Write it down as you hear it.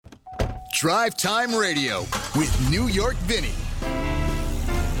Drive Time Radio with New York Vinnie.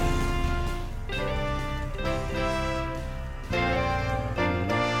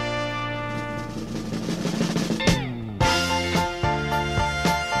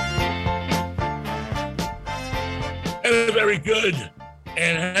 And very good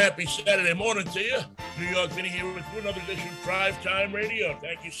and happy Saturday morning to you. New York Vinnie here with you, another edition of Drive Time Radio.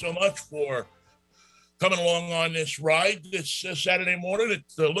 Thank you so much for coming along on this ride this Saturday morning. It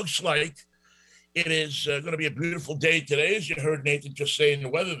looks like it is going to be a beautiful day today. As you heard Nathan just saying the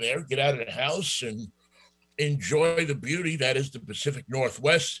weather there, get out of the house and enjoy the beauty that is the Pacific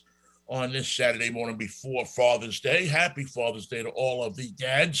Northwest on this Saturday morning before Father's Day. Happy Father's Day to all of the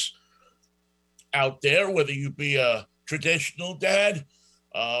dads out there, whether you be a traditional dad,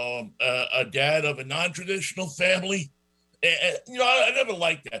 a dad of a non-traditional family. And, I never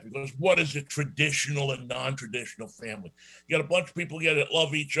liked that, because what is a traditional and non-traditional family? You got a bunch of people here that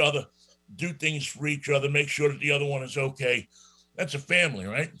love each other, do things for each other, make sure that the other one is okay. That's a family,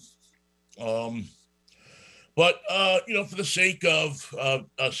 right? But for the sake of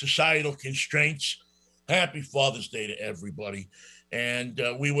societal constraints, happy Father's Day to everybody. And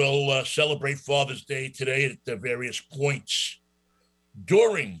we will celebrate Father's Day today at the various points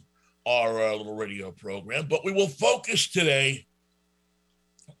during our little radio program. But we will focus today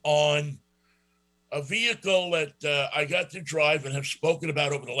on a vehicle that I got to drive and have spoken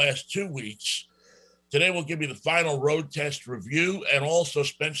about over the last 2 weeks. Today we'll give you the final road test review and also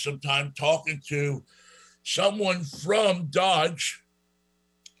spend some time talking to someone from Dodge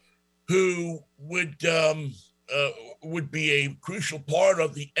who would be a crucial part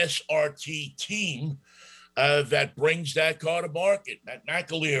of the SRT team that brings that car to market. Matt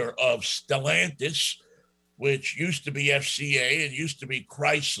McAleer of Stellantis, which used to be FCA and used to be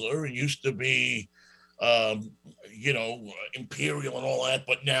Chrysler and used to be, Imperial and all that,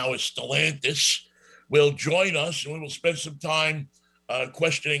 but now is Stellantis, will join us, and we will spend some time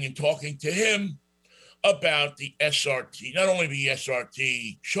questioning and talking to him about the SRT, not only the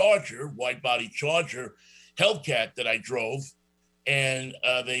SRT Charger, wide-body Charger, Hellcat that I drove, and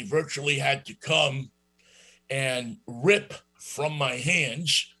they virtually had to come and rip from my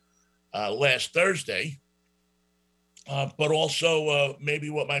hands last Thursday, but also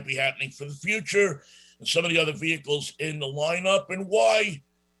maybe what might be happening for the future and some of the other vehicles in the lineup, and why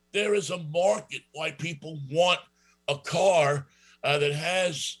there is a market, why people want a car that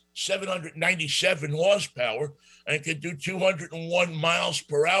has 797 horsepower and can do 201 miles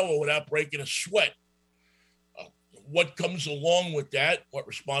per hour without breaking a sweat. What comes along with that? What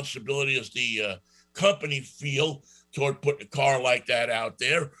responsibility does the company feel toward putting a car like that out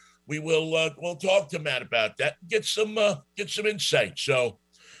there? We'll talk to Matt about that. Get some insight. So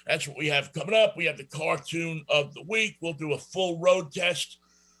that's what we have coming up. We have the cartoon of the week. We'll do a full road test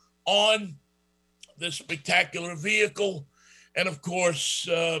on this spectacular vehicle, and of course,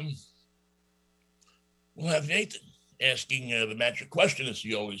 we'll have Nathan asking the magic question, as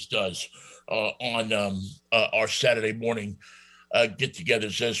he always does on our Saturday morning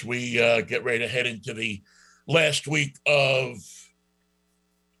get-togethers as we get ready to head into the last week of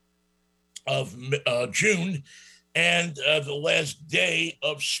June and the last day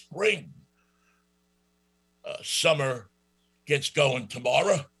of spring. Summer gets going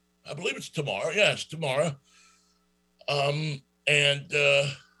tomorrow. I believe it's tomorrow. Yeah, it's tomorrow. And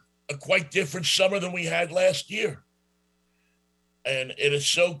a quite different summer than we had last year. And it is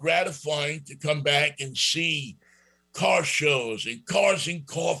so gratifying to come back and see car shows and cars and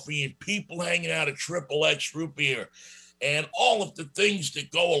coffee and people hanging out at Triple X Root Beer and all of the things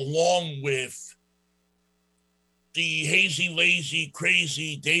that go along with the hazy, lazy,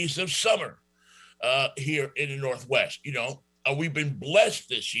 crazy days of summer here in the Northwest. We've been blessed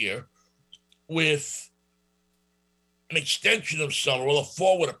this year with an extension of summer,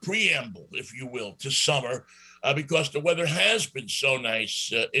 a preamble, if you will, to summer, because the weather has been so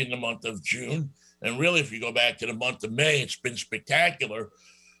nice in the month of June. And really, if you go back to the month of May, it's been spectacular,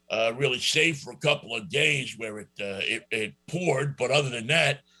 really save for a couple of days where it poured. But other than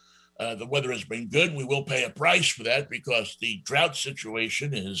that, the weather has been good. We will pay a price for that because the drought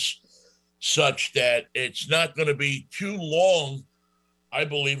situation is such that it's not going to be too long, I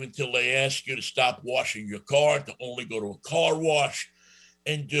believe, until they ask you to stop washing your car, to only go to a car wash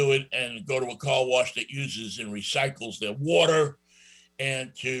and do it, and go to a car wash that uses and recycles their water,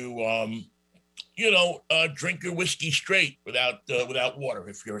 and to drink your whiskey straight without water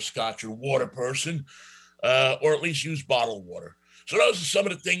if you're a Scotch or water person, or at least use bottled water. So those are some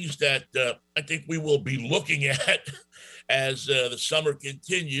of the things that I think we will be looking at as the summer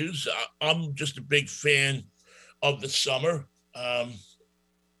continues. I'm just a big fan of the summer.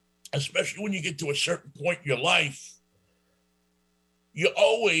 especially when you get to a certain point in your life, you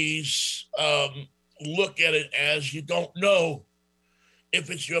always look at it as you don't know if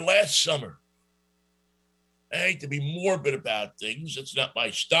it's your last summer. I hate to be morbid about things. It's not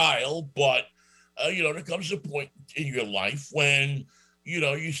my style, but, there comes a point in your life when,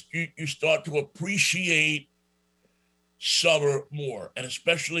 you start to appreciate summer more. And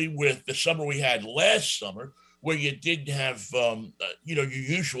especially with the summer we had last summer, where you didn't have, your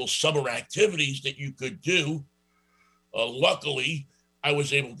usual summer activities that you could do. Luckily, I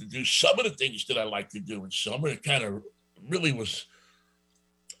was able to do some of the things that I like to do in summer. It kind of really was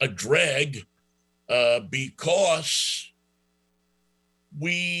a drag because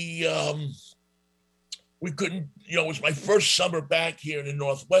we couldn't, it was my first summer back here in the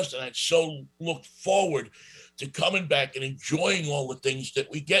Northwest, and I so looked forward to coming back and enjoying all the things that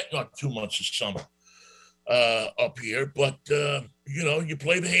we get in our 2 months of summer up here. But, you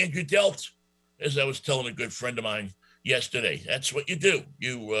play the hand you're dealt, as I was telling a good friend of mine yesterday. That's what you do.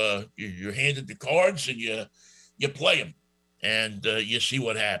 You're handed the cards and you play them, and you see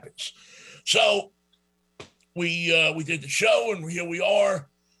what happens. So we did the show, and here we are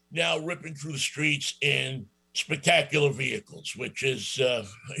now ripping through the streets in spectacular vehicles, which is,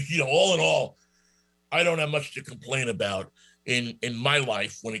 all in all, I don't have much to complain about in my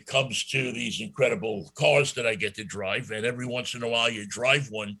life when it comes to these incredible cars that I get to drive. And every once in a while you drive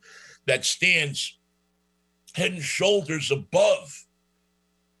one that stands head and shoulders above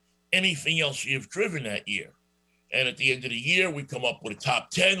anything else you've driven that year. And at the end of the year, we come up with a top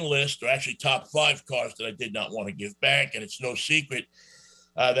 10 list, or actually top 5 cars that I did not want to give back. And it's no secret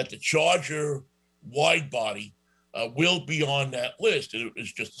that the Charger wide body will be on that list. It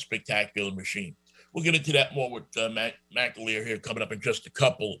was just a spectacular machine. We'll get into that more with McAleer here coming up in just a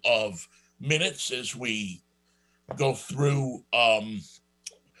couple of minutes as we go through,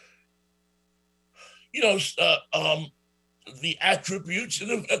 the attributes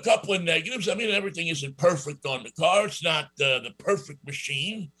and a couple of negatives. I mean, everything isn't perfect on the car. It's not the perfect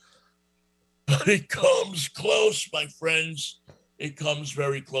machine, but it comes close, my friends. It comes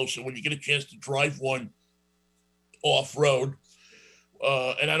very close. And when you get a chance to drive one off-road,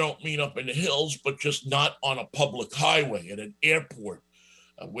 and I don't mean up in the hills, but just not on a public highway at an airport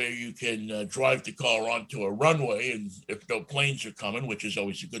where you can drive the car onto a runway, and if no planes are coming, which is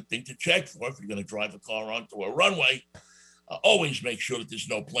always a good thing to check for if you're going to drive a car onto a runway, always make sure that there's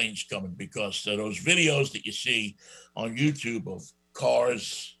no planes coming, because those videos that you see on YouTube of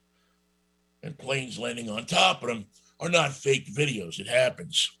cars and planes landing on top of them are not fake videos. It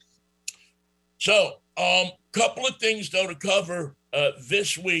happens. So, couple of things, though, to cover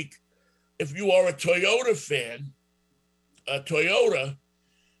this week. If you are a Toyota fan, Toyota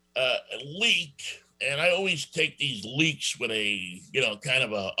leaked, and I always take these leaks with a, kind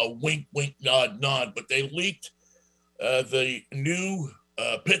of a wink, wink, nod, nod, but they leaked the new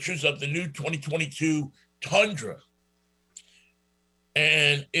pictures of the new 2022 Tundra.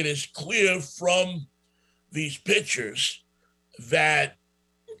 And it is clear from these pictures that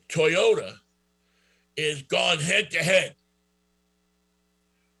Toyota is gone head to head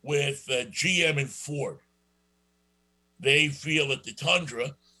with GM and Ford. They feel that the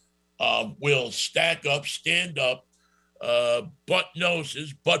Tundra will stack up, stand up, butt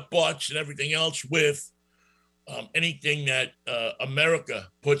noses, butt butts, and everything else with anything that America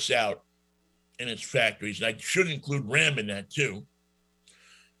puts out in its factories. And I should include Ram in that too.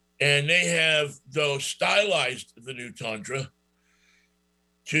 And they have, though, stylized the new Tundra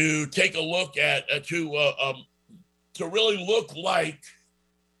to take a look at, to really look like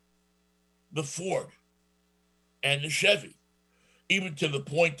the Ford and the Chevy, even to the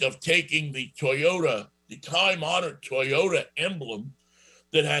point of taking the Toyota, the time-honored Toyota emblem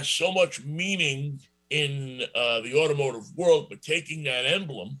that has so much meaning in the automotive world, but taking that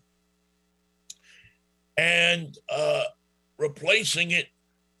emblem and replacing it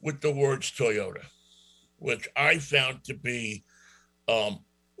with the words Toyota, which I found to be,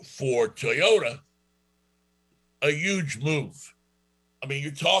 for Toyota, a huge move. I mean,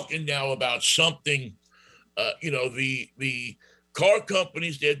 you're talking now about something, the car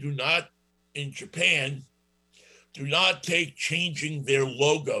companies there in Japan, do not take changing their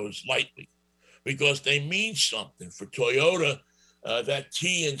logos lightly, because they mean something. For Toyota, that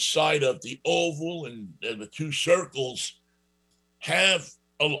T inside of the oval and the two circles have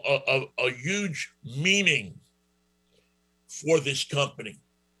a huge meaning for this company.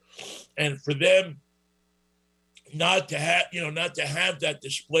 And for them not to have that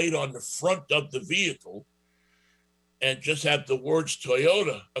displayed on the front of the vehicle and just have the words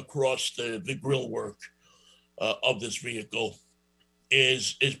Toyota across the grille work of this vehicle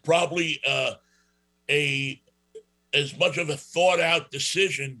is probably a as much of a thought out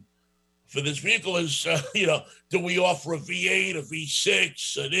decision for this vehicle as do we offer a V8, a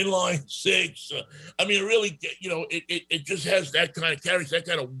V6, an inline six? I mean, it really, it just has that kind of carries that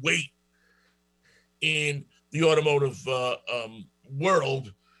kind of weight in the automotive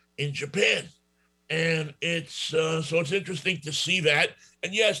world in Japan. And it's so it's interesting to see that.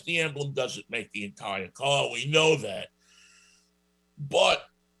 And yes, the emblem doesn't make the entire car. We know that, but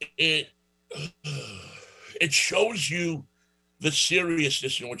it shows you the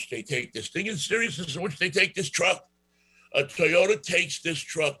seriousness in which they take this thing and the seriousness in which they take this truck. Toyota takes this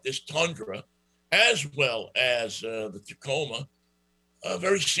truck, this Tundra, as well as the Tacoma,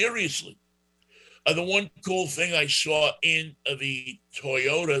 very seriously. The one cool thing I saw in the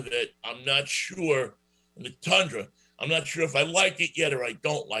Toyota that I'm not sure, in the Tundra, I'm not sure if I like it yet or I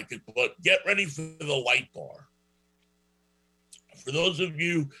don't like it, but get ready for the light bar. For those of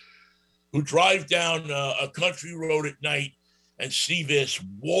you who drive down a country road at night and see this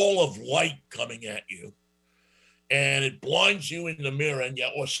wall of light coming at you, and it blinds you in the mirror,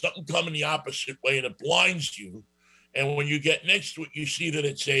 or something coming the opposite way and it blinds you. And when you get next to it, you see that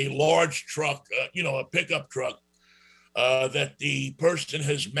it's a large truck, a pickup truck, that the person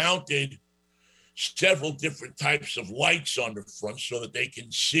has mounted several different types of lights on the front so that they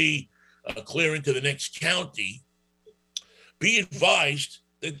can see clear into the next county. Be advised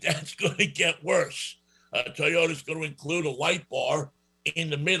that that's going to get worse. Toyota's going to include a light bar in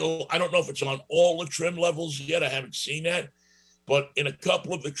the middle. I don't know if it's on all the trim levels yet. I haven't seen that. But in a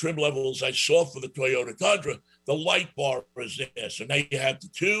couple of the trim levels I saw for the Toyota Tundra, the light bar is there. So now you have the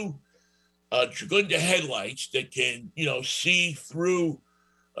two Chagunda headlights that can, see through,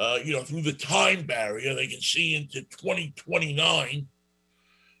 through the time barrier. They can see into 2029.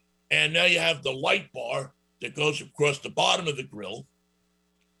 And now you have the light bar that goes across the bottom of the grille.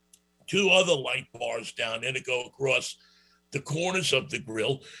 Two other light bars down there that go across the corners of the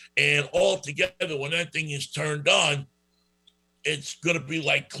grille. And all together, when that thing is turned on, it's going to be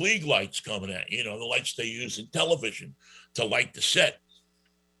like Klieg lights coming at you, the lights they use in television to light the set.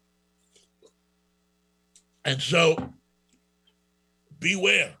 And so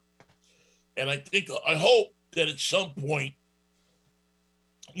beware. And I hope that at some point,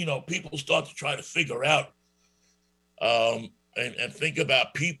 people start to try to figure out and think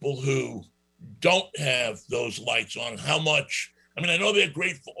about people who don't have those lights on, how much. I mean, I know they're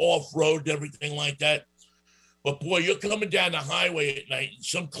great for off-road and everything like that. But boy, you're coming down the highway at night and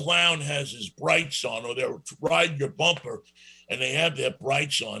some clown has his brights on, or they're riding your bumper and they have their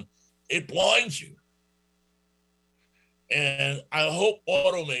brights on. It blinds you. And I hope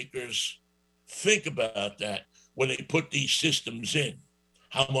automakers think about that when they put these systems in,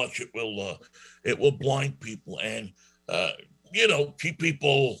 how much it will blind people and, keep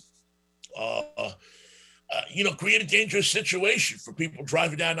people, create a dangerous situation for people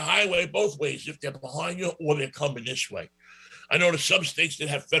driving down the highway both ways, if they're behind you or they're coming this way. I know there's some states that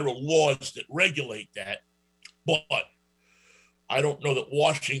have federal laws that regulate that, but I don't know that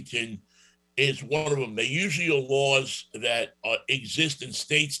Washington is one of them. They usually are laws that exist in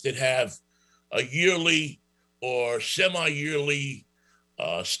states that have a yearly or semi-yearly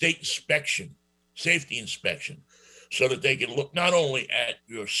state inspection, safety inspection, so that they can look not only at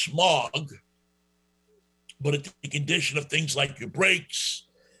your smog, but at the condition of things like your brakes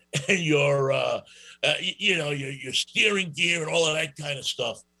and your steering gear and all of that kind of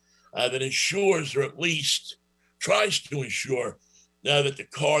stuff that ensures, or at least tries to ensure, that the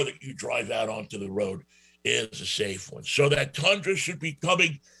car that you drive out onto the road is a safe one. So that Tundra should be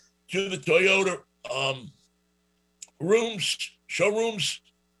coming to the Toyota showrooms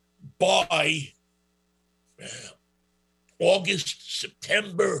by August,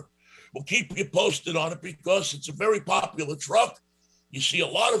 September. We'll keep you posted on it because it's a very popular truck. You see a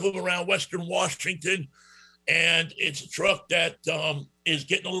lot of them around Western Washington, and it's a truck that is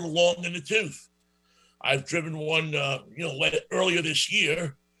getting a little long in the tooth. I've driven one, earlier this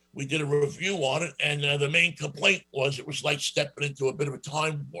year. We did a review on it, and the main complaint was it was like stepping into a bit of a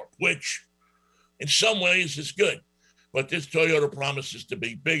time warp, which in some ways is good. But this Toyota promises to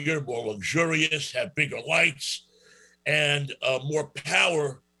be bigger, more luxurious, have bigger lights, and more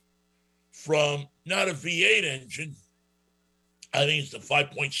power from not a V8 engine. I think it's the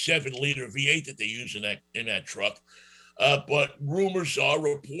 5.7 liter V8 that they use in that truck. But reports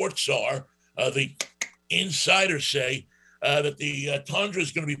are, the insiders say that the Tundra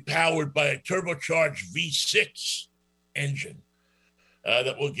is going to be powered by a turbocharged V6 engine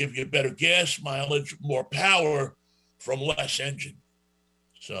that will give you better gas mileage, more power from less engine.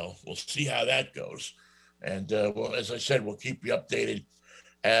 So we'll see how that goes. And well, as I said, we'll keep you updated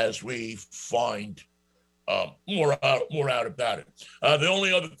as we find more out about it. The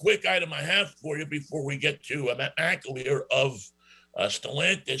only other quick item I have for you before we get to McAleer of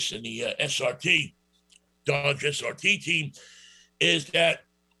Stellantis and the SRT, Dodge SRT team, is that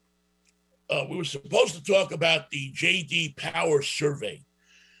we were supposed to talk about the J.D. Power survey,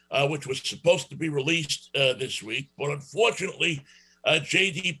 which was supposed to be released this week. But unfortunately,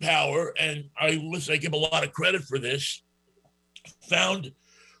 J.D. Power, and I give a lot of credit for this, found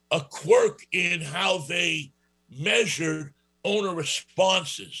a quirk in how they measured owner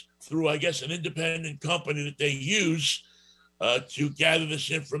responses through, I guess, an independent company that they use to gather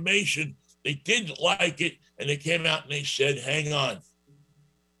this information. They didn't like it, and they came out and they said, hang on.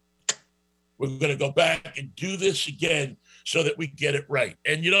 We're going to go back and do this again so that we get it right.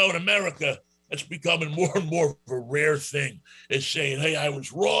 And, in America, that's becoming more and more of a rare thing, is saying, hey, I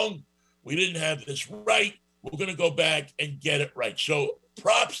was wrong. We didn't have this right. We're going to go back and get it right. So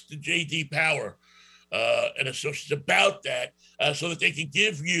props to J.D. Power and Associates about that so that they can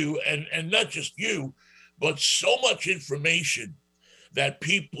give you, and not just you, but so much information that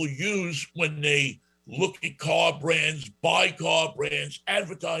people use when they look at car brands, buy car brands,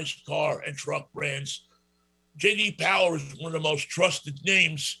 advertise car and truck brands. J.D. Power is one of the most trusted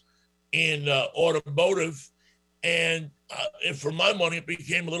names in automotive. And for my money, it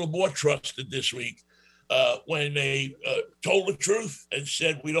became a little more trusted this week when they told the truth and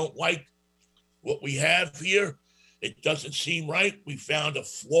said, we don't like what we have here. It doesn't seem right. We found a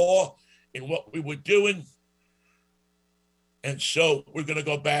flaw in what we were doing. And so we're going to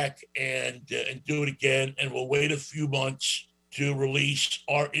go back and do it again, and we'll wait a few months to release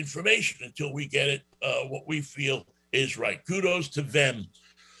our information until we get it what we feel is right. Kudos to them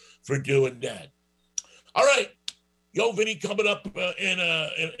for doing that. All right, Yo Vinnie coming up in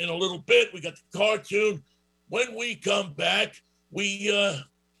a little bit. We got the cartoon. When we come back, we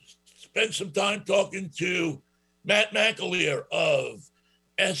spend some time talking to Matt McAleer of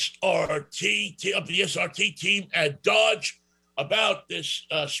SRT, of the SRT team at Dodge, about this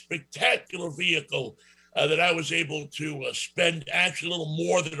spectacular vehicle that I was able to spend actually a little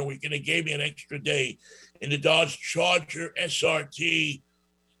more than a week, and they gave me an extra day in the Dodge Charger SRT,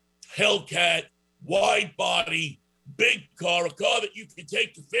 Hellcat, wide body, big car, a car that you can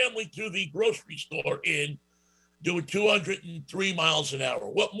take the family to the grocery store in, doing 203 miles an hour.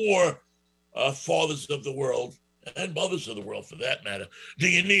 What more, fathers of the world, and mothers of the world for that matter, do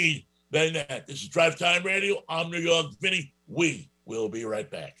you need than that? This is Drive Time Radio. I'm New York Vinnie. We will be right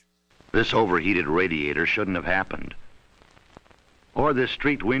back. This overheated radiator shouldn't have happened. Or this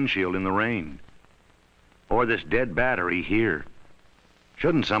street windshield in the rain. Or this dead battery here.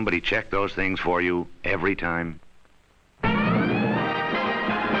 Shouldn't somebody check those things for you every time?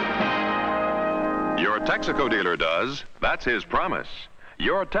 Your Texaco dealer does. That's his promise.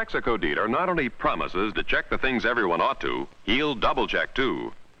 Your Texaco dealer not only promises to check the things everyone ought to, he'll double check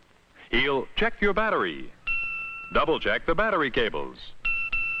too. He'll check your battery. Double check the battery cables.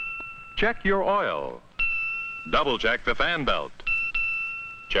 Check your oil. Double check the fan belt.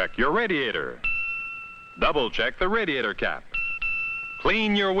 Check your radiator. Double check the radiator cap.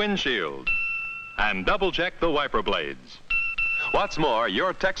 Clean your windshield. And double check the wiper blades. What's more,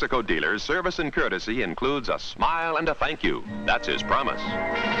 your Texaco dealer's service and courtesy includes a smile and a thank you. That's his promise.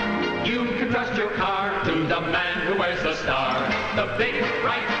 You can trust your car to the man who wears the star, the big,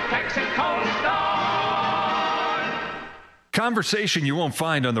 bright Texaco star. Conversation you won't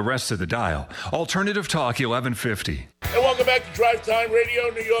find on the rest of the dial. Alternative Talk 1150. And welcome back to Drive Time Radio.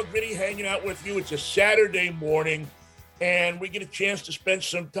 New York Vinnie hanging out with you. It's a Saturday morning, and we get a chance to spend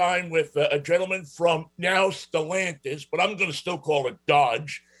some time with a gentleman from now Stellantis, but I'm going to still call it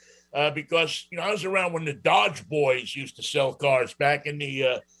Dodge because, I was around when the Dodge boys used to sell cars back in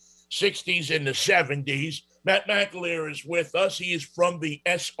the 60s and the 70s. Matt McAleer is with us. He is from the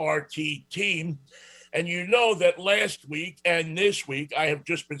SRT team. And you know that last week and this week, I have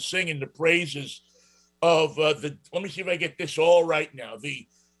just been singing the praises of let me see if I get this all right now, the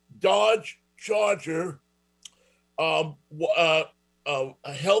Dodge Charger, a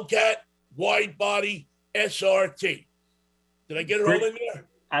Hellcat, wide body SRT. Did I get it all in there?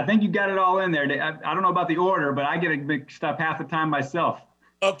 I think you got it all in there. I don't know about the order, but I get it mixed up half the time myself.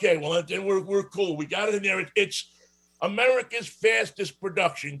 Okay, well, then we're cool. We got it in there. It's America's fastest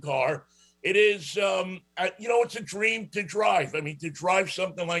production car. It is, it's a dream to drive. I mean, to drive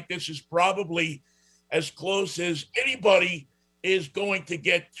something like this is probably as close as anybody is going to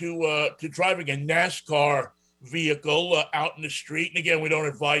get to driving a NASCAR vehicle out in the street. And again, we don't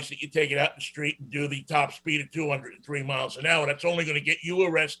advise that you take it out in the street and do the top speed of 203 miles an hour. That's only going to get you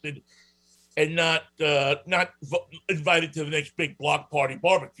arrested and not invited to the next big block party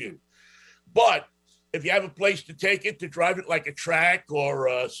barbecue. But if you have a place to take it, to drive it like a track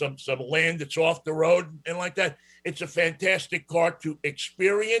or some land that's off the road and like that, it's a fantastic car to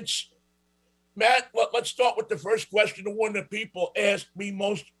experience. Matt, let's start with the first question. The one that people ask me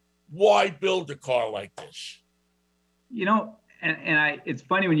most: why build a car like this? It's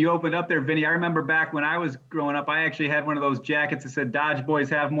funny when you opened up there, Vinny. I remember back when I was growing up, I actually had one of those jackets that said "Dodge Boys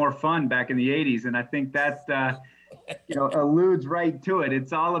Have More Fun" back in the '80s, and I think that alludes right to it.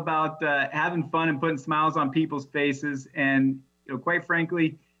 It's all about having fun and putting smiles on people's faces. And quite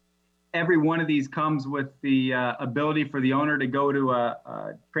frankly, every one of these comes with the ability for the owner to go to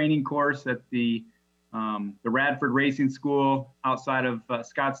a training course at the Radford Racing School outside of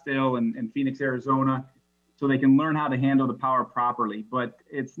Scottsdale and Phoenix, Arizona, so they can learn how to handle the power properly. But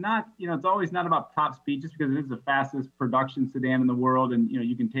it's not, it's always not about top speed, just because it is the fastest production sedan in the world, and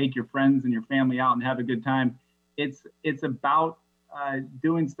you can take your friends and your family out and have a good time. It's about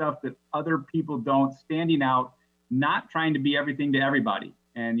doing stuff that other people don't, standing out, not trying to be everything to everybody.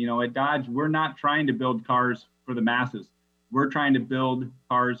 And at Dodge, we're not trying to build cars for the masses. We're trying to build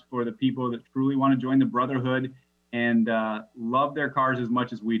cars for the people that truly want to join the brotherhood and love their cars as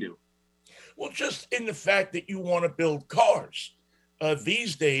much as we do. Well, just in the fact that you want to build cars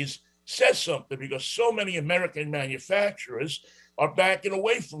these days says something, because so many American manufacturers are backing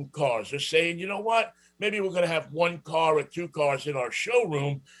away from cars. They're saying, you know what, maybe we're going to have one car or two cars in our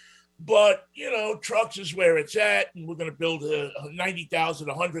showroom, but, trucks is where it's at, and we're going to build $90,000,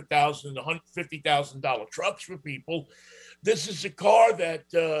 $100,000, $150,000 trucks for people. This is a car that,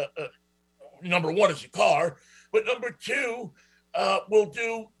 number one, is a car, but number two, will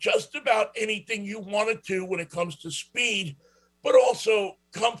do just about anything you want it to when it comes to speed, but also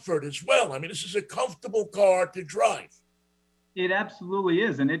comfort as well. I mean, this is a comfortable car to drive. It absolutely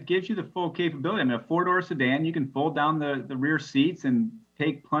is, and it gives you the full capability. I mean, a four-door sedan, you can fold down the rear seats and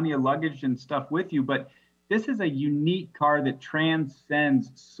take plenty of luggage and stuff with you, but this is a unique car that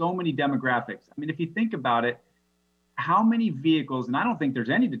transcends so many demographics. I mean, if you think about it, how many vehicles, and I don't think there's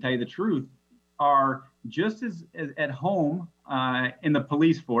any, to tell you the truth, are just as at home in the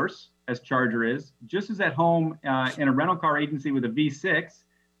police force as Charger is, just as at home in a rental car agency with a V6,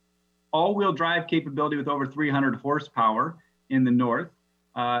 all-wheel drive capability with over 300 horsepower in the north,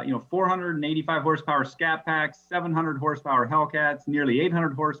 485 horsepower Scat Packs, 700 horsepower Hellcats, nearly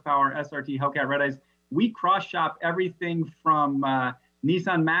 800 horsepower SRT Hellcat Redeyes. We cross-shop everything from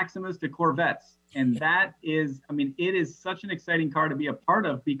Nissan Maximas to Corvettes. And that is, it is such an exciting car to be a part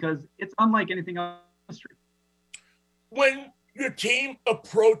of, because it's unlike anything else on the street. When your team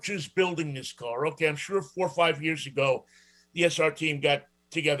approaches building this car, okay, I'm sure 4 or 5 years ago, the SR team got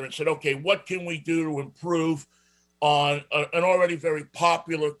together and said, okay, what can we do to improve on an already very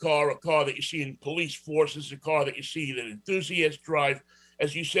popular car, a car that you see in police forces, a car that you see that enthusiasts drive,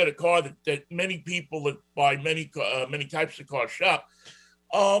 as you said, a car that many people that buy many types of cars shop.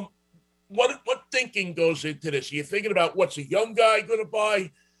 What thinking goes into this? Are you thinking about what's a young guy going to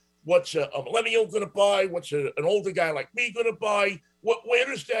buy? What's a millennial going to buy? What's an older guy like me going to buy?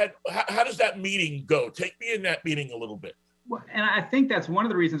 How does that meeting go? Take me in that meeting a little bit. Well, and I think that's one of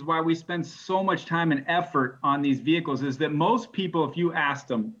the reasons why we spend so much time and effort on these vehicles, is that most people, if you asked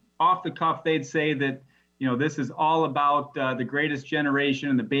them off the cuff, they'd say that, this is all about the greatest generation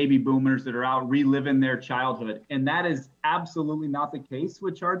and the baby boomers that are out reliving their childhood. And that is absolutely not the case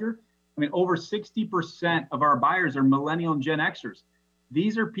with Charger. Over 60% of our buyers are millennial and Gen Xers.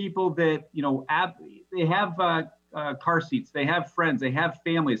 These are people that, they have car seats, they have friends, they have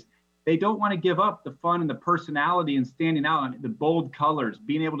families. They don't want to give up the fun and the personality and standing out, the bold colors,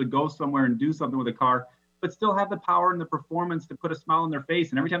 being able to go somewhere and do something with a car, but still have the power and the performance to put a smile on their face.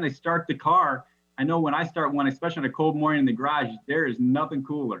 And every time they start the car, I know when I start one, especially on a cold morning in the garage, there is nothing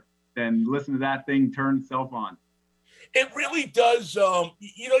cooler than listen to that thing turn itself on. It really does.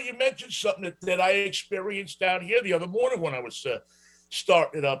 You mentioned something that I experienced down here the other morning when I was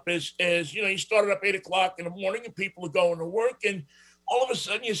starting it up. Is you started up 8 o'clock in the morning and people are going to work, and all of a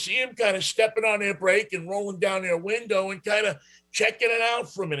sudden you see them kind of stepping on their brake and rolling down their window and kind of checking it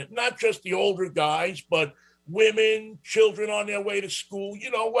out for a minute. Not just the older guys, but women, children on their way to school.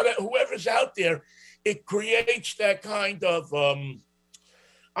 Whoever's out there, it creates that kind of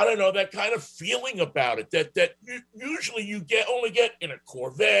that kind of feeling about it that usually you only get in a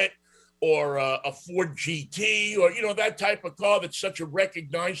Corvette or a Ford GT or, that type of car that's such a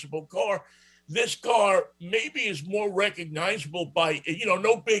recognizable car. This car maybe is more recognizable by,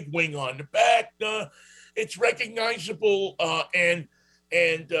 no big wing on the back. It's recognizable and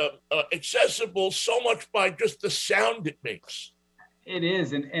accessible so much by just the sound it makes. It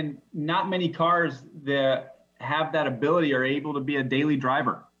is, and not many cars that have that ability are able to be a daily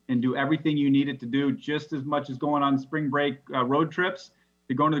driver and do everything you need it to do, just as much as going on spring break road trips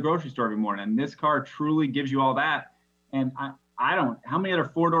to going to the grocery store every morning. And this car truly gives you all that. And I don't, how many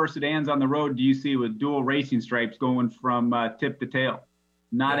other four-door sedans on the road do you see with dual racing stripes going from tip to tail?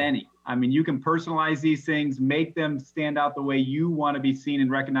 Not any. I mean, you can personalize these things, make them stand out the way you want to be seen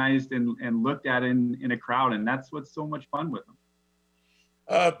and recognized and looked at in a crowd. And that's what's so much fun with them.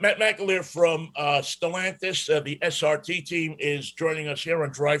 Matt McAleer from Stellantis, the SRT team, is joining us here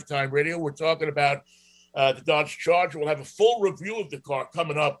on Drive Time Radio. We're talking about the Dodge Charger. We'll have a full review of the car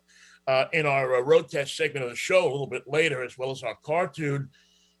coming up in our road test segment of the show a little bit later, as well as our cartoon.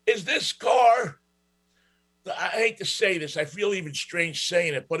 Is this car, I hate to say this, I feel even strange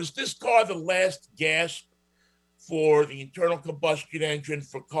saying it, but is this car the last gasp for the internal combustion engine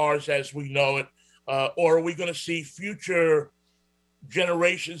for cars as we know it? Or are we going to see future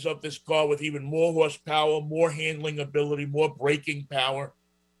generations of this car with even more horsepower, more handling ability, more braking power?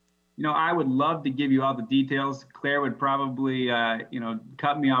 You know, I would love to give you all the details. Claire would probably,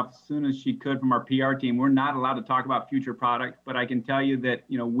 cut me off as soon as she could from our PR team. We're not allowed to talk about future product, but I can tell you that,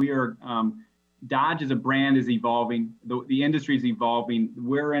 we are, Dodge as a brand is evolving. The industry is evolving.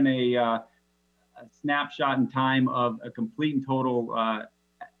 We're in a snapshot in time of a complete and total,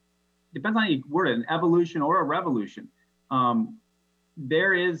 depends on the word, an evolution or a revolution.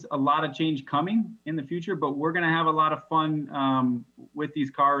 There is a lot of change coming in the future, but we're going to have a lot of fun with these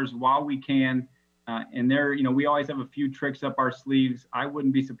cars while we can. And there, we always have a few tricks up our sleeves. I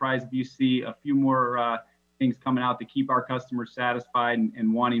wouldn't be surprised if you see a few more things coming out to keep our customers satisfied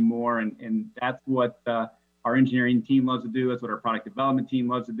and wanting more. And that's what our engineering team loves to do. That's what our product development team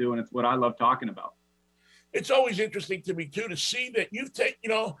loves to do. And it's what I love talking about. It's always interesting to me, too, to see that you've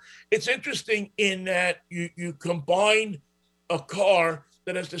taken, it's interesting in that you combine a car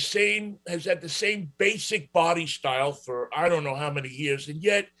that has had the same basic body style for I don't know how many years, and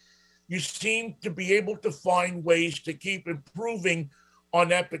yet you seem to be able to find ways to keep improving on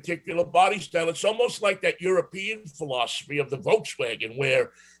that particular body style. It's almost like that European philosophy of the Volkswagen,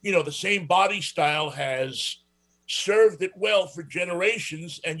 where the same body style has served it well for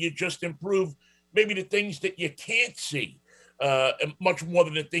generations, and you just improve maybe the things that you can't see much more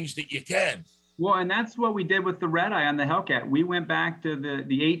than the things that you can. Well, and that's what we did with the Redeye on the Hellcat. We went back to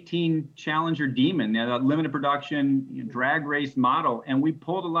the 18 Challenger Demon, the limited production drag race model, and we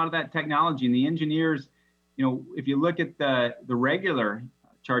pulled a lot of that technology. And the engineers, if you look at the regular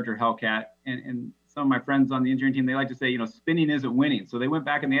Charger Hellcat, and some of my friends on the engineering team, they like to say, spinning isn't winning. So they went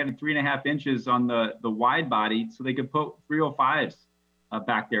back and they added 3.5 inches on the wide body so they could put 305s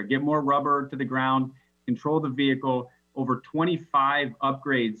back there, get more rubber to the ground, control the vehicle. Over 25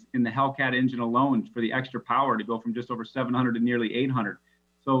 upgrades in the Hellcat engine alone for the extra power to go from just over 700 to nearly 800.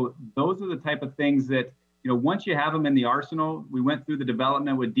 So those are the type of things that, once you have them in the arsenal, we went through the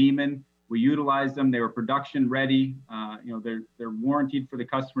development with Demon, we utilized them, they were production ready, they're warranted for the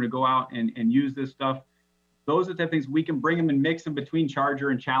customer to go out and use this stuff. Those are the type of things we can bring them and mix them between Charger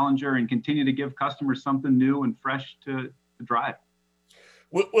and Challenger and continue to give customers something new and fresh to drive.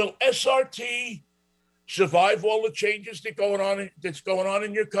 Will SRT survive all the changes that's going on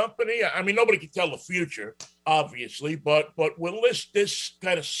in your company? I mean, nobody can tell the future, obviously, but will this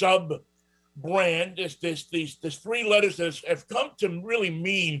kind of sub brand, these three letters that have come to really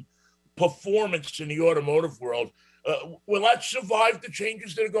mean performance in the automotive world, will that survive the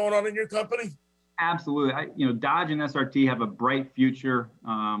changes that are going on in your company? Absolutely. Dodge and SRT have a bright future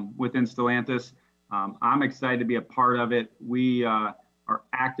within Stellantis. I'm excited to be a part of it. We are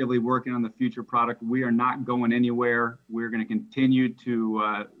actively working on the future product. We are not going anywhere. We're going to continue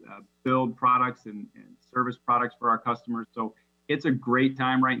to build products and service products for our customers. So it's a great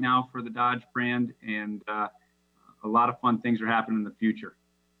time right now for the Dodge brand, and a lot of fun things are happening in the future.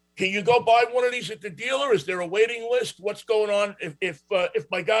 Can you go buy one of these at the dealer? Is there a waiting list? What's going on? If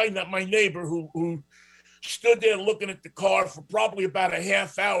my neighbor who stood there looking at the car for probably about a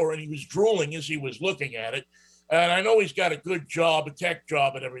half hour and he was drooling as he was looking at it, and I know he's got a good job, a tech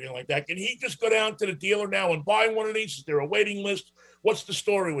job and everything like that. Can he just go down to the dealer now and buy one of these? Is there a waiting list? What's the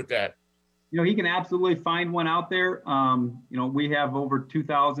story with that? He can absolutely find one out there. We have over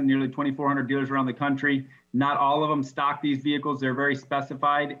 2,000, nearly 2,400 dealers around the country. Not all of them stock these vehicles. They're very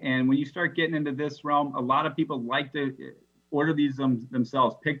specified. And when you start getting into this realm, a lot of people like to order these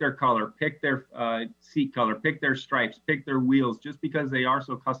themselves, pick their color, pick their seat color, pick their stripes, pick their wheels, just because they are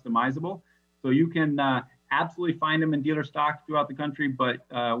so customizable. So you can absolutely find them in dealer stock throughout the country, but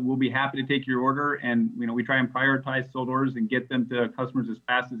we'll be happy to take your order. And, we try and prioritize sold orders and get them to customers as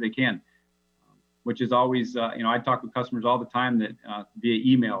fast as they can. which is always, I talk with customers all the time that via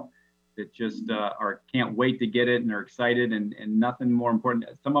email that just can't wait to get it and are excited, and nothing more important.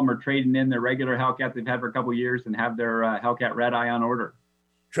 Some of them are trading in their regular Hellcat they've had for a couple of years and have their Hellcat Redeye on order.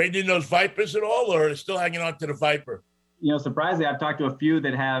 Trading in those Vipers at all, or are they still hanging on to the Viper? Surprisingly, I've talked to a few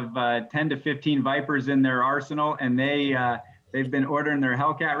that have 10 to 15 Vipers in their arsenal, and they've been ordering their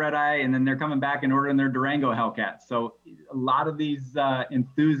Hellcat Redeye, and then they're coming back and ordering their Durango Hellcat. So a lot of these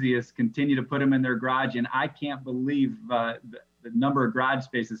enthusiasts continue to put them in their garage, and I can't believe the number of garage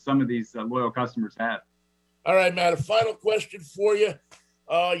spaces some of these loyal customers have. All right, Matt, a final question for you.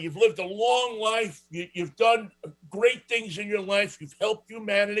 You've lived a long life. You've done great things in your life. You've helped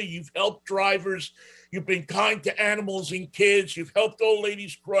humanity. You've helped drivers. You've been kind to animals and kids. You've helped old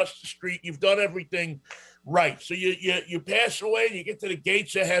ladies cross the street. You've done everything right. So you pass away and you get to the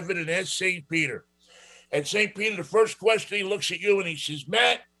gates of heaven, and there's St. Peter. And St. Peter, the first question, he looks at you and he says,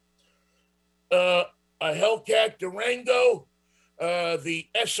 Matt, a Hellcat Durango, the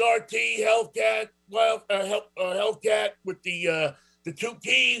SRT Hellcat, Hellcat with the two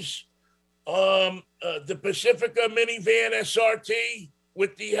keys, the Pacifica minivan SRT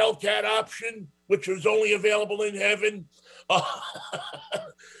with the Hellcat option, which was only available in heaven,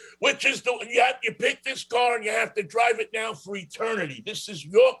 which is you pick this car and you have to drive it now for eternity. This is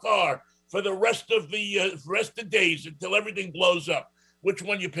your car for the rest of the days until everything blows up. Which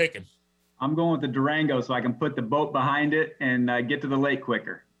one you picking? I'm going with the Durango so I can put the boat behind it and get to the lake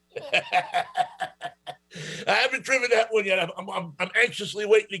quicker. I haven't driven that one yet. I'm anxiously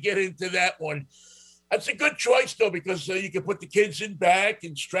waiting to get into that one. That's a good choice, though, because you can put the kids in back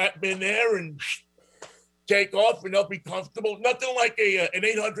and strap them in there and take off, and they'll be comfortable. Nothing like an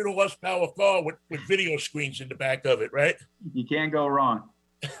 800 horsepower car with video screens in the back of it, right? You can't go wrong.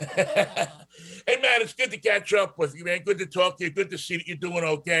 Hey, man, it's good to catch up with you, man. Good to talk to you. Good to see that you're doing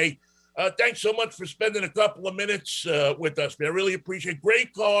okay. Thanks so much for spending a couple of minutes with us, man. I really appreciate it.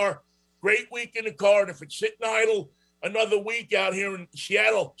 Great car, great week in the car. And if it's sitting idle another week out here in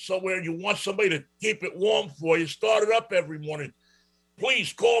Seattle somewhere, you want somebody to keep it warm for you, start it up every morning,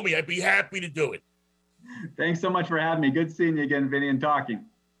 please call me. I'd be happy to do it. Thanks so much for having me. Good seeing you again, Vinny, and talking.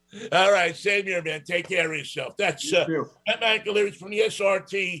 All right, same here, man. Take care of yourself. That's Matt McAleer from the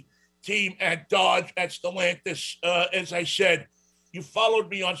SRT team at Dodge at Stellantis. As I said, you followed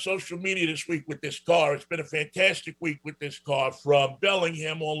me on social media this week with this car. It's been a fantastic week with this car, from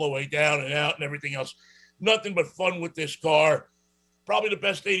Bellingham all the way down and out and everything else. Nothing but fun with this car. Probably the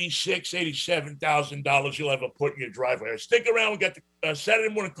best $86,000, $87,000 you'll ever put in your driveway. Stick around. We got the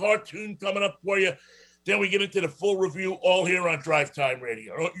Saturday morning cartoon coming up for you. Then we get into the full review, all here on Drive Time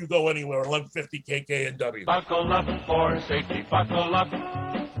Radio. Don't you go anywhere. 1150 KKNW. Buckle up for safety. Buckle up.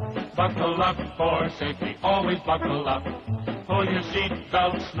 Buckle up for safety. Always buckle up. Pull your seat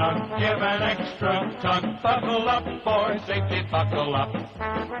belt snug. Give an extra tug. Buckle up for safety. Buckle up.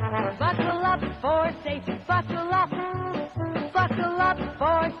 Buckle up for safety. Buckle up. Buckle up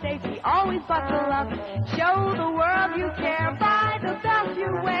for safety. Always buckle up. Show the world you care by the belt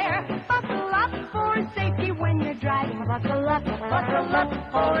you wear. Buckle up for safety when you're driving. Buckle up. Buckle up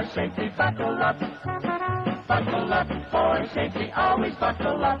for safety. Buckle up. Buckle up for safety. Always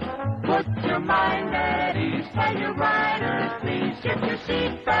buckle up. Put your mind at ease. Tell your riders, please get your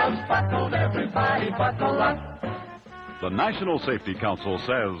seat belts buckled. Everybody buckle up. The National Safety Council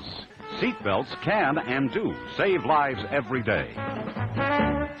says seatbelts can and do save lives every day.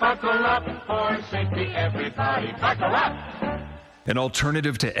 Buckle up for safety. Everybody buckle up. An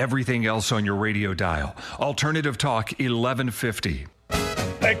alternative to everything else on your radio dial. Alternative Talk 1150.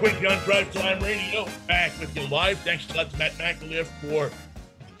 Back with you on Drive Time Radio. Back with you live. Thanks a lot to Matt McAleer for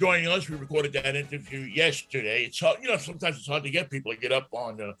joining us. We recorded that interview yesterday. It's hard, sometimes it's hard to get people to get up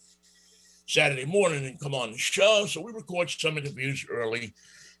on Saturday morning and come on the show. So we record some interviews early,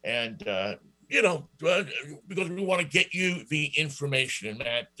 and because we want to get you the information. And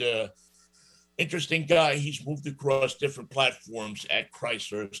Matt, interesting guy. He's moved across different platforms at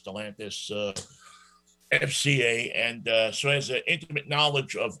Chrysler, Stellantis, FCA, and so has an intimate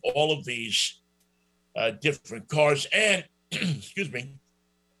knowledge of all of these different cars, and excuse me,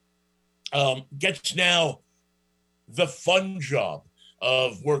 gets now the fun job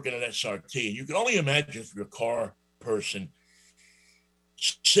of working at SRT. You can only imagine, if you're a car person,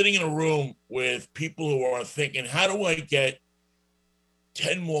 sitting in a room with people who are thinking, how do I get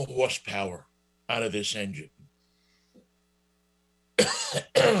 10 more horsepower out of this engine?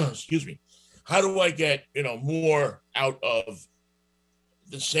 Excuse me. How do I get, more out of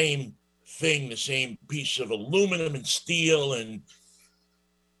the same thing, the same piece of aluminum and steel and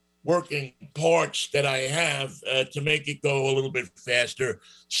working parts that I have to make it go a little bit faster,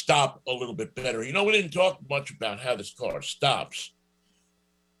 stop a little bit better. You know, we didn't talk much about how this car stops.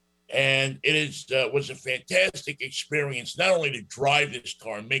 And it was a fantastic experience, not only to drive this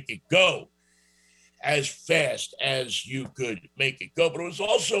car and make it go as fast as you could make it go, but it was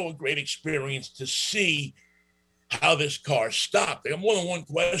also a great experience to see how this car stopped. I got more than one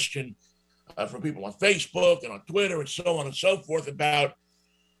question from people on Facebook and on Twitter and so on and so forth about,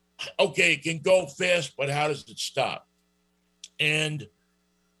 okay, it can go fast, but how does it stop? And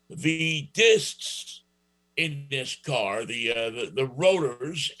the discs in this car, the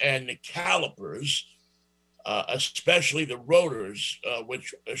rotors and the calipers, especially the rotors,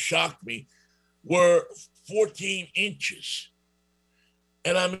 which shocked me, were 14 inches.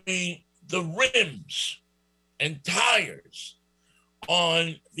 And I mean, the rims and tires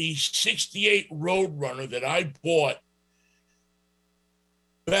on the 68 Roadrunner that I bought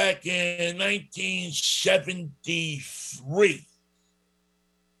back in 1973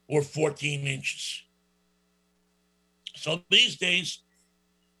 were 14 inches. So these days,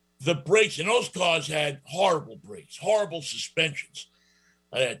 the brakes in those cars had horrible brakes, horrible suspensions.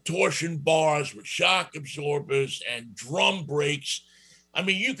 I had torsion bars with shock absorbers and drum brakes. I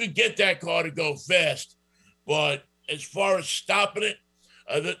mean, you could get that car to go fast, but as far as stopping it,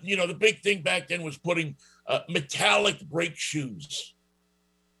 the big thing back then was putting metallic brake shoes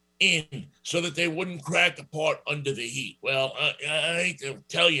in so that they wouldn't crack apart under the heat. Well, I hate to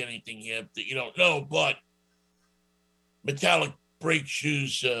tell you anything here that you don't know, but metallic brake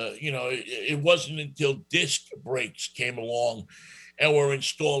shoes, it wasn't until disc brakes came along and were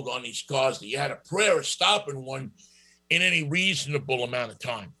installed on these cars that you had a prayer of stopping one in any reasonable amount of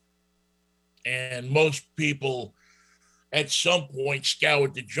time. And most people at some point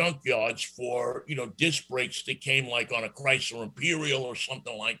scoured the junkyards for, disc brakes that came like on a Chrysler Imperial or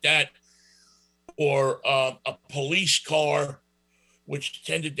something like that, or a police car, which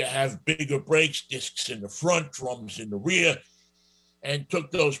tended to have bigger brakes, discs in the front, drums in the rear, and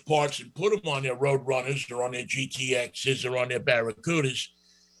took those parts and put them on their Roadrunners or on their GTXs or on their Barracudas,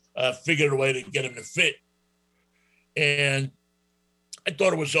 figured a way to get them to fit. And I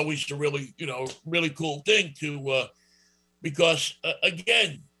thought it was always a really, really cool thing to, because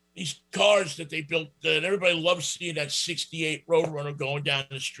again, these cars that they built, and everybody loves seeing that 68 Roadrunner going down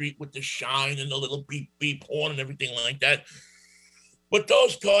the street with the shine and the little beep, beep horn and everything like that. But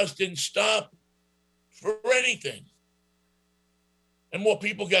those cars didn't stop for anything. And more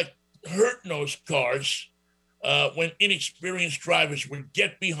people got hurt in those cars when inexperienced drivers would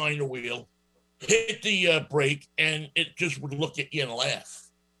get behind the wheel, hit the brake, and it just would look at you and laugh.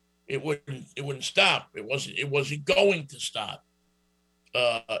 It wouldn't stop. It wasn't going to stop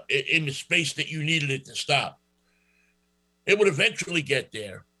in the space that you needed it to stop. It would eventually get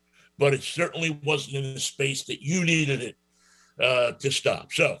there, but it certainly wasn't in the space that you needed it to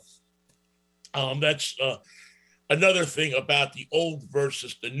stop. So that's another thing about the old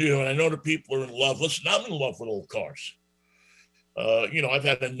versus the new. And I know the people are in love. Listen, I'm in love with old cars. I've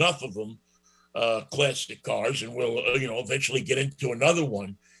had enough of them, classic cars, and we'll, eventually get into another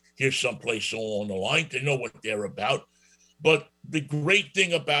one here someplace along the line to know what they're about. But the great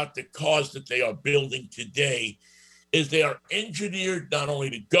thing about the cars that they are building today is they are engineered not only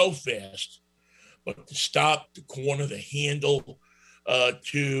to go fast, but to stop, to corner, the handle,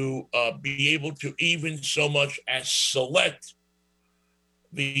 to be able to even so much as select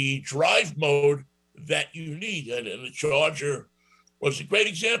the drive mode that you need. And the Charger was a great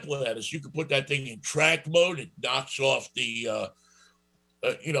example of that. Is you could put that thing in track mode. It knocks off the,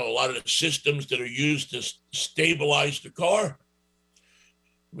 a lot of the systems that are used to stabilize the car.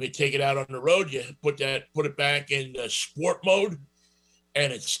 We take it out on the road. You put it back in sport mode,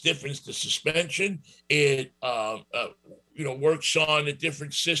 and it stiffens the suspension. It works on the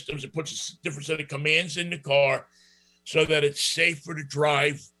different systems. It puts a different set of commands in the car so that it's safer to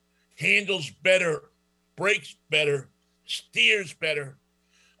drive, handles better, brakes better, steers better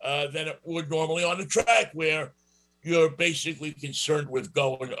than it would normally on the track, where you're basically concerned with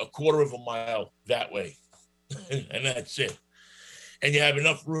going a quarter of a mile that way. And that's it. And you have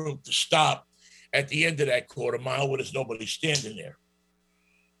enough room to stop at the end of that quarter mile where there's nobody standing there.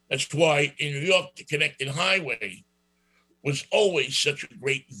 That's why in New York, the connecting highway was always such a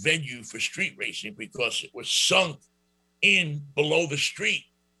great venue for street racing, because it was sunk in below the street.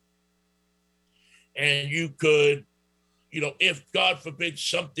 And you could, if God forbid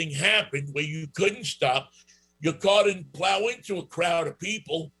something happened where you couldn't stop, your car didn't plow into a crowd of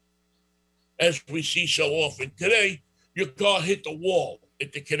people, as we see so often today. Your car hit the wall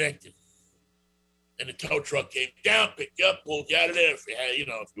at the connecting. and the tow truck came down, picked you up, pulled you out of there. If you had,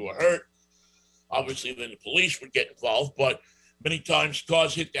 if you were hurt, obviously then the police would get involved. But many times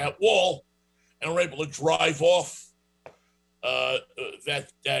cars hit that wall and were able to drive off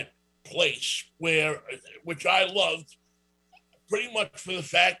that place which I loved, pretty much for the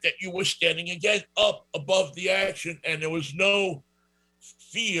fact that you were standing again up above the action, and there was no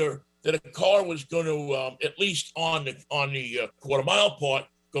fear that a car was going to, at least on the quarter mile part,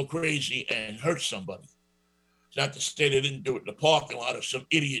 go crazy and hurt somebody. It's not to say they didn't do it in the parking lot of some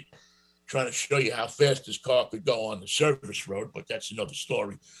idiot trying to show you how fast this car could go on the service road, but that's another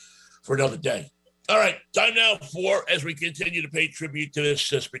story for another day. All right, time now for, as we continue to pay tribute to this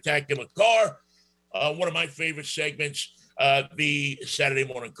spectacular car, one of my favorite segments, the Saturday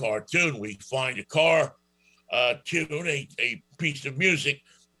morning cartoon. We find a car tune, a piece of music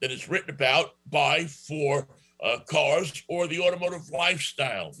that is written about by, for cars or the automotive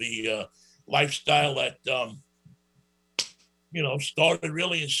lifestyle, the lifestyle that, started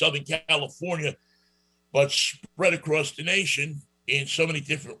really in Southern California, but spread across the nation in so many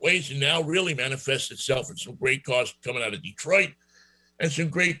different ways, and now really manifests itself in some great cars coming out of Detroit and some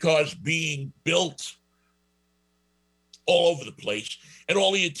great cars being built all over the place, and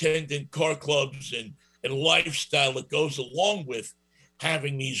all the attendant car clubs and lifestyle that goes along with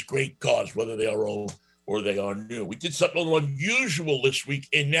having these great cars, whether they are old or they are new. We did something a little unusual this week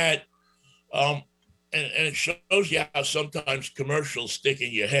in that, and it shows you how sometimes commercials stick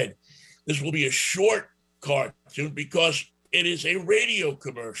in your head. This will be a short cartoon because it is a radio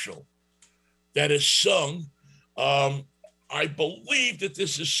commercial that is sung. I believe that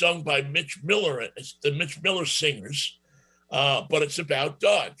this is sung by Mitch Miller. It's the Mitch Miller Singers, but it's about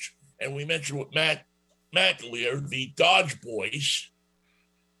Dodge. And we mentioned with McAleer, the Dodge Boys.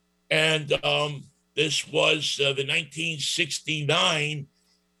 And this was the 1969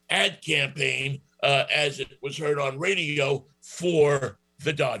 ad campaign as it was heard on radio for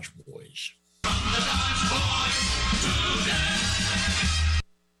the Dodge Boys.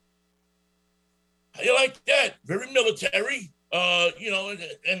 How you like that? Very military, and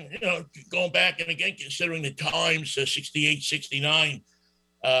going back and again, considering the times, 68, 69,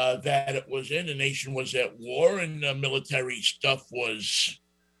 that it was in, the nation was at war, and military stuff was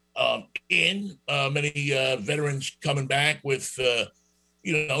in. Many veterans coming back with,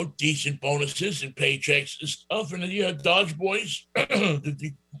 decent bonuses and paychecks and stuff. And the Dodge Boys,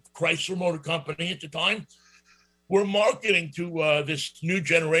 the Chrysler Motor Company at the time, were marketing to this new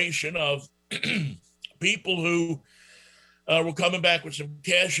generation of people who were coming back with some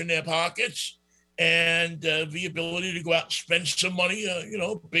cash in their pockets and the ability to go out and spend some money,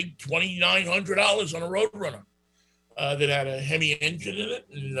 big $2,900 on a Roadrunner that had a Hemi engine in it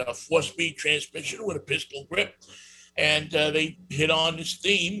and a 4-speed transmission with a pistol grip. And they hit on this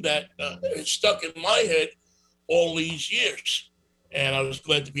theme that stuck in my head all these years. And I was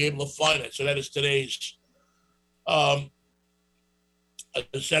glad to be able to find it. So that is today's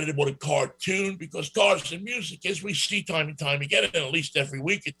Saturday morning cartoon, because cars and music, as we see time and time again, and at least every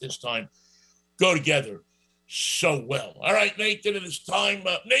week at this time, go together so well. All right, Nathan, it is time.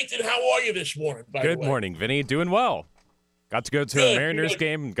 Nathan, how are you this morning? Good morning, Vinny. Doing well. Got to go to a Mariners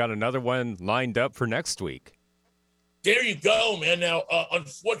game and got another one lined up for next week. There you go, man. Now,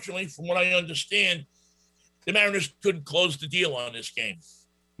 unfortunately, from what I understand, the Mariners couldn't close the deal on this game.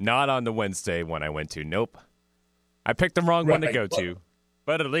 Not on the Wednesday one I went to. Nope. I picked the wrong one to go to.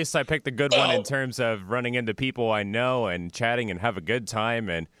 But at least I picked a good one in terms of running into people I know and chatting and have a good time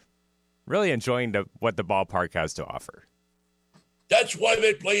and really enjoying what the ballpark has to offer. That's why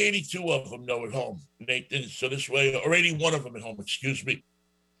they play 82 of them, though, at home, Nathan. So this way, or 81 of them at home, excuse me.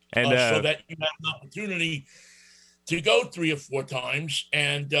 And so that you have an opportunity to go 3 or 4 times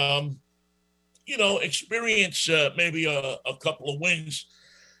and, experience maybe a couple of wins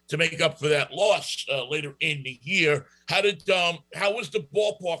to make up for that loss later in the year. How was the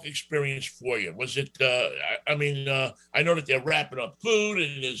ballpark experience for you? Was it, I know that they're wrapping up food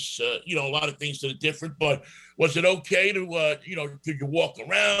and there's, a lot of things that are different, but was it okay to, could you walk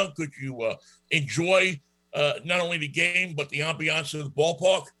around? Could you enjoy not only the game, but the ambiance of the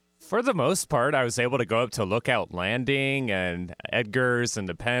ballpark? For the most part, I was able to go up to Lookout Landing, and Edgar's and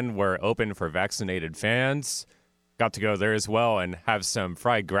the Pen were open for vaccinated fans. Got to go there as well and have some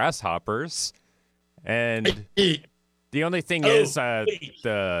fried grasshoppers. And the only thing is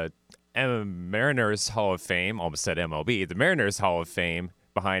the Mariners Hall of Fame, almost said MLB, the Mariners Hall of Fame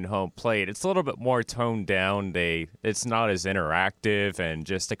behind home plate, it's a little bit more toned down. It's not as interactive, and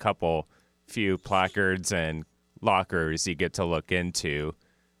just a few placards and lockers you get to look into.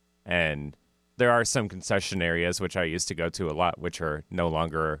 And there are some concession areas, which I used to go to a lot, which are no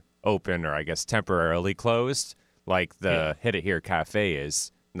longer open or I guess temporarily closed, like the Hit It Here Cafe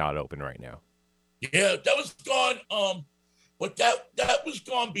is not open right now. Yeah, that was gone. But that was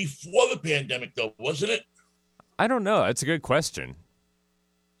gone before the pandemic, though, wasn't it? I don't know. That's a good question.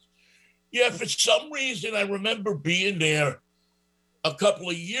 Yeah, for some reason, I remember being there a couple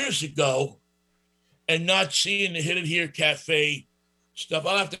of years ago and not seeing the Hit It Here Cafe stuff.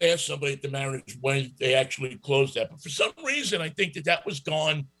 I'll have to ask somebody at the Mariners when they actually closed that. But for some reason, I think that was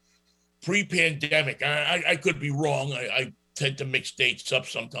gone pre-pandemic. I could be wrong. I tend to mix dates up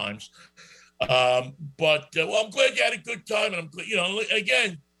sometimes. Well, I'm glad you had a good time. And I'm glad,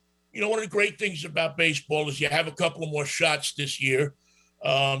 again, one of the great things about baseball is you have a couple of more shots this year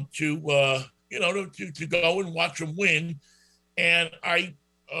to go and watch them win. And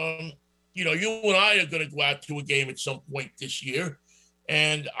you and I are going to go out to a game at some point this year.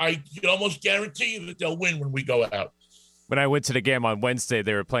 And I can almost guarantee you that they'll win when we go out. When I went to the game on Wednesday,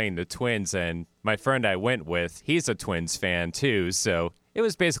 they were playing the Twins, and my friend I went with, he's a Twins fan too, so it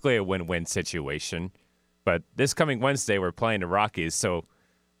was basically a win-win situation. But this coming Wednesday, we're playing the Rockies, so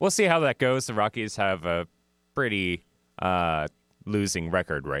we'll see how that goes. The Rockies have a pretty losing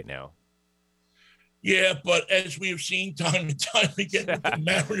record right now. Yeah, but as we have seen time and time again with the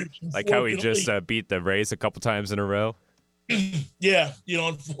Mariners, like how he just beat the Rays a couple times in a row. Yeah,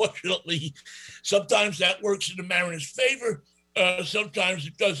 unfortunately, sometimes that works in the Mariners' favor. Sometimes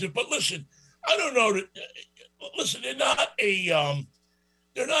it doesn't. But listen, I don't know. Listen, they're not an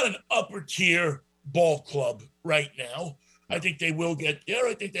upper tier ball club right now. I think they will get there.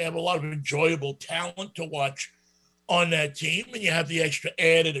 I think they have a lot of enjoyable talent to watch on that team, and you have the extra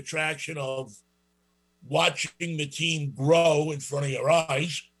added attraction of watching the team grow in front of your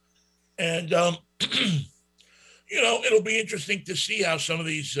eyes. And it'll be interesting to see how some of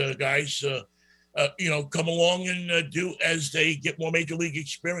these guys, come along and do as they get more major league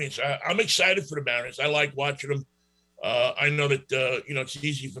experience. I'm excited for the Mariners. I like watching them. I know that, it's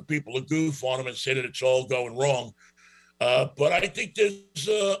easy for people to goof on them and say that it's all going wrong. But I think there's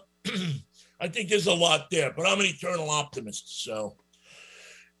a lot there. But I'm an eternal optimist. So,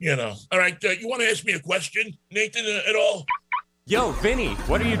 All right. You want to ask me a question, Nathan, at all? Yo, Vinny,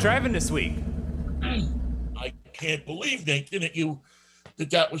 what are you driving this week? I can't believe, Nathan,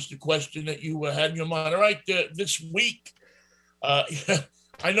 that was the question that you had in your mind. All right, this week, I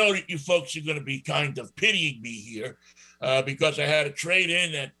know that you folks are going to be kind of pitying me here because I had a trade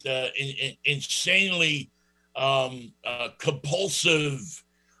in at insanely compulsive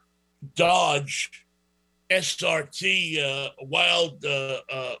Dodge SRT wild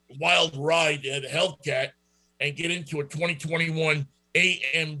ride at Hellcat and get into a 2021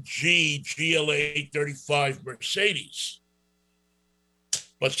 AMG GLA 35 Mercedes.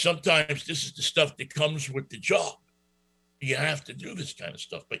 But sometimes this is the stuff that comes with the job. You have to do this kind of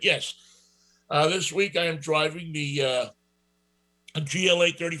stuff. But yes, this week I am driving the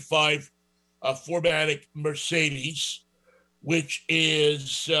GLA 35 4MATIC Mercedes, which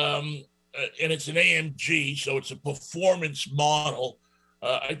is, and it's an AMG, so it's a performance model.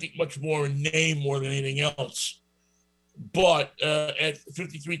 I think much more in name more than anything else. But at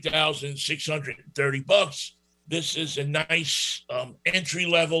 $53,630, this is a nice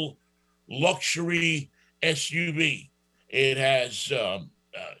entry-level luxury SUV. It has,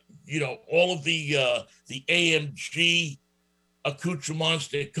 all of the AMG accoutrements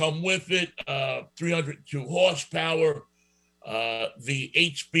that come with it, 302 horsepower, the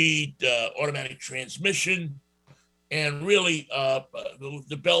 8-speed automatic transmission, and really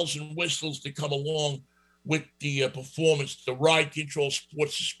the bells and whistles that come along with the performance, the ride control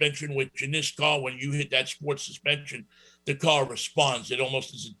sports suspension, which in this car, when you hit that sports suspension, the car responds. It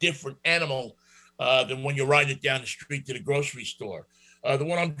almost is a different animal than when you're riding it down the street to the grocery store. The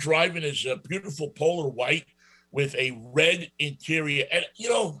one I'm driving is a beautiful polar white with a red interior. And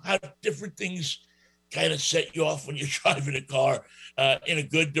how different things kind of set you off when you're driving a car in a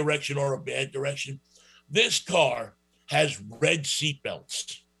good direction or a bad direction. This car has red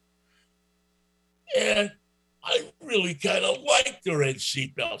seatbelts. And I really kind of like the red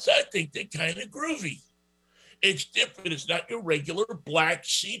seatbelts. I think they're kind of groovy. It's different. It's not your regular black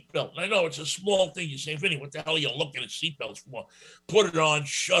seatbelt. And I know it's a small thing. You say, Vinny, what the hell are you looking at seatbelts for? Put it on,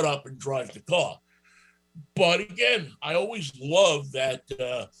 shut up, and drive the car. But again, I always love that,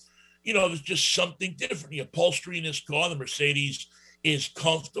 there's just something different. The upholstery in this car, the Mercedes, is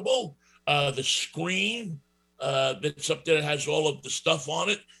comfortable. The screen that's up there has all of the stuff on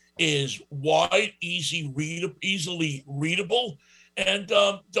it is wide, easily readable, and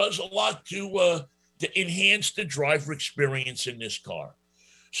does a lot to enhance the driver experience in this car.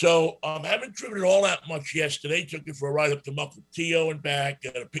 So haven't driven it all that much yesterday. Took it for a ride up to McAleer and back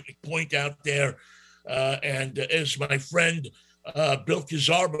at a picnic point out there. And as my friend Bill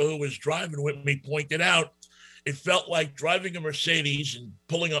Kazarba, who was driving with me, pointed out, it felt like driving a Mercedes and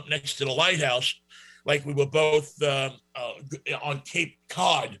pulling up next to the lighthouse, like we were both on Cape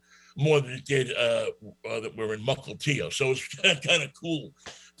Cod more than it did that we're in McAleer. So it's kind of cool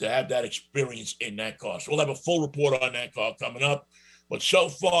to have that experience in that car. So we'll have a full report on that car coming up. But so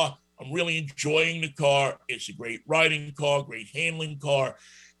far, I'm really enjoying the car. It's a great riding car, great handling car.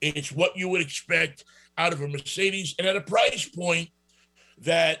 It's what you would expect out of a Mercedes, and at a price point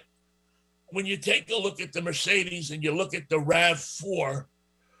that when you take a look at the Mercedes and you look at the RAV4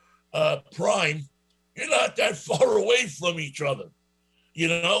 Prime, you're not that far away from each other. You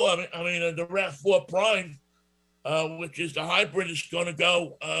know, I mean, the RAV4 Prime, which is the hybrid, is going to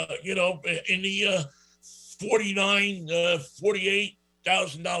go, in the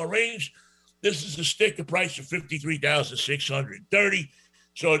 $48,000 range. This is a sticker price of $53,630.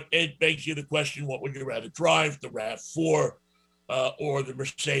 So it begs you the question: what would you rather drive, the RAV4 or the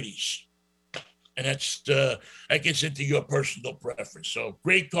Mercedes? And that gets into your personal preference. So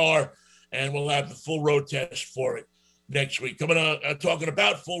great car, and we'll have the full road test for it next week. Coming on, talking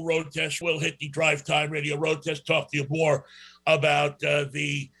about full road test, we'll hit the Drive Time Radio road test, talk to you more about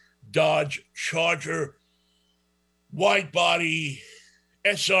the Dodge Charger wide body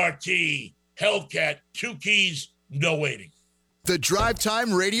SRT Hellcat, 2 keys, no waiting. The Drive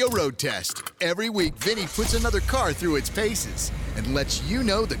Time Radio Road Test. Every week, Vinny puts another car through its paces and lets you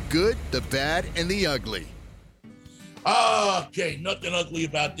know the good, the bad, and the ugly. Okay, nothing ugly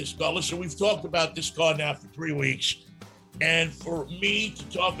about this car. Listen, we've talked about this car now for 3 weeks. And for me to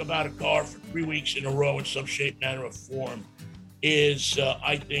talk about a car for 3 weeks in a row in some shape, manner, or form is,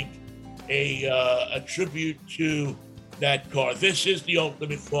 I think, a tribute to that car. This is the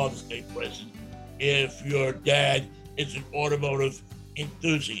ultimate Father's Day present. If your dad is an automotive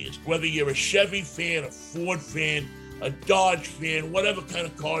enthusiast, whether you're a Chevy fan, a Ford fan, a Dodge fan, whatever kind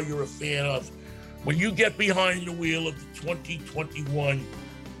of car you're a fan of, when you get behind the wheel of the 2021,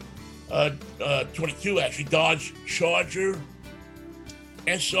 22 actually, Dodge Charger,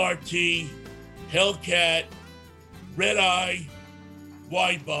 SRT, Hellcat, Redeye,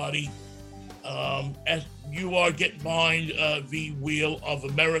 wide body, as you are getting behind the wheel of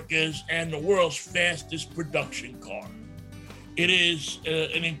America's and the world's fastest production car. It is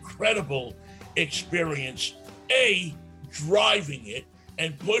an incredible experience, driving it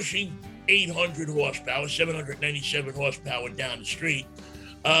and pushing 800 horsepower, 797 horsepower down the street,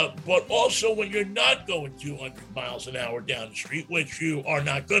 but also when you're not going 200 miles an hour down the street, which you are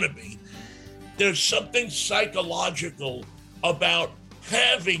not going to be, there's something psychological about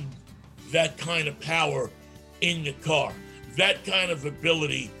having that kind of power in the car, that kind of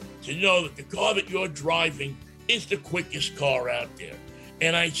ability to know that the car that you're driving is the quickest car out there.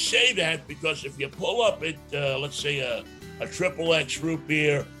 And I say that because if you pull up at, let's say, a XXX root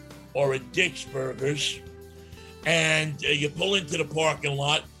beer or a Dick's Burgers, and you pull into the parking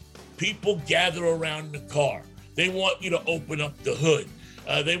lot, people gather around the car. They want you to open up the hood.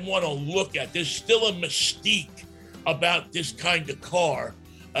 They want to look at. There's still a mystique about this kind of car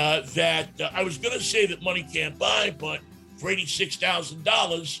that I was going to say that money can't buy, but for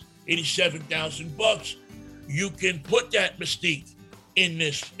 $86,000, $87,000, you can put that mystique in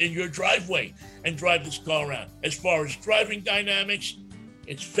your driveway and drive this car around. As far as driving dynamics,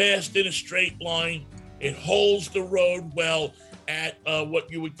 it's fast in a straight line. It holds the road well at what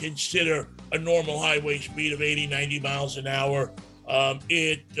you would consider a normal highway speed of 80, 90 miles an hour.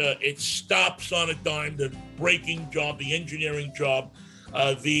 It stops on a dime. The braking job, the engineering job,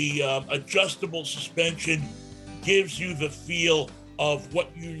 the adjustable suspension gives you the feel of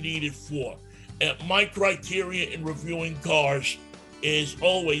what you need it for. My criteria in reviewing cars is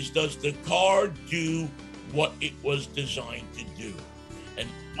always, does the car do what it was designed to do? And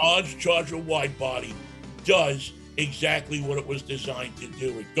Dodge Charger wide body does exactly what it was designed to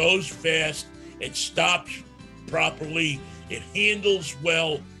do. It goes fast, it stops properly, it handles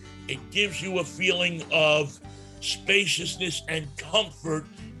well, it gives you a feeling of spaciousness and comfort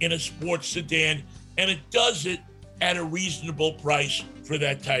in a sports sedan, and it does it at a reasonable price for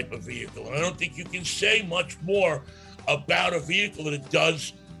that type of vehicle. And I don't think you can say much more about a vehicle that it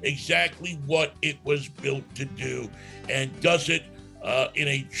does exactly what it was built to do, and does it in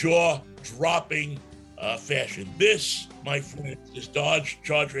a jaw-dropping fashion. This, my friend, this Dodge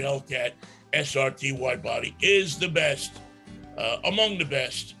Charger Hellcat SRT wide body is the best, among the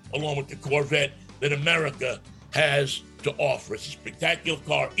best, along with the Corvette, that America has to offer. It's a spectacular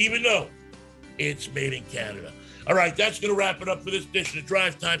car, even though it's made in Canada. All right, that's going to wrap it up for this edition of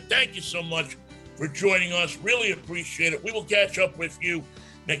Drive Time. Thank you so much for joining us. Really appreciate it. We will catch up with you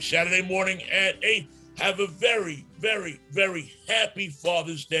next Saturday morning at 8. Have a very, very, very happy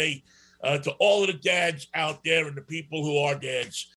Father's Day to all of the dads out there and the people who are dads.